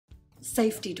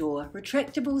Saftidor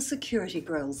retractable security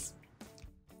grilles.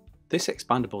 This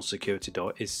expandable security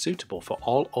door is suitable for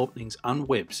all openings and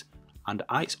widths and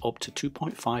heights up to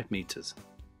 2.5 meters.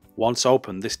 Once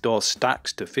open, this door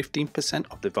stacks to 15%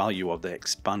 of the value of the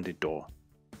expanded door.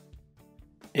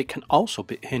 It can also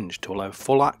be hinged to allow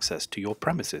full access to your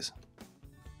premises.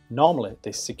 Normally,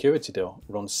 this security door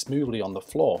runs smoothly on the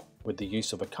floor with the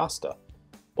use of a caster,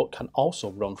 but can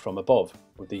also run from above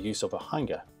with the use of a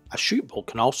hanger. A chute bolt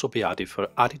can also be added for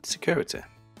added security.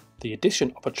 The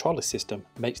addition of a trolley system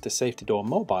makes the safety door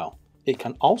mobile. It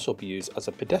can also be used as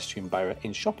a pedestrian barrier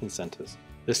in shopping centres.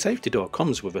 The safety door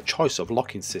comes with a choice of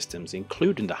locking systems,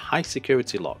 including the high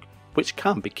security lock, which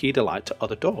can be keyed alike to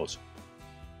other doors.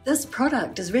 This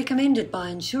product is recommended by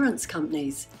insurance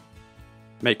companies.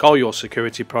 Make all your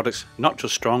security products not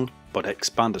just strong, but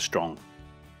Xpanda strong.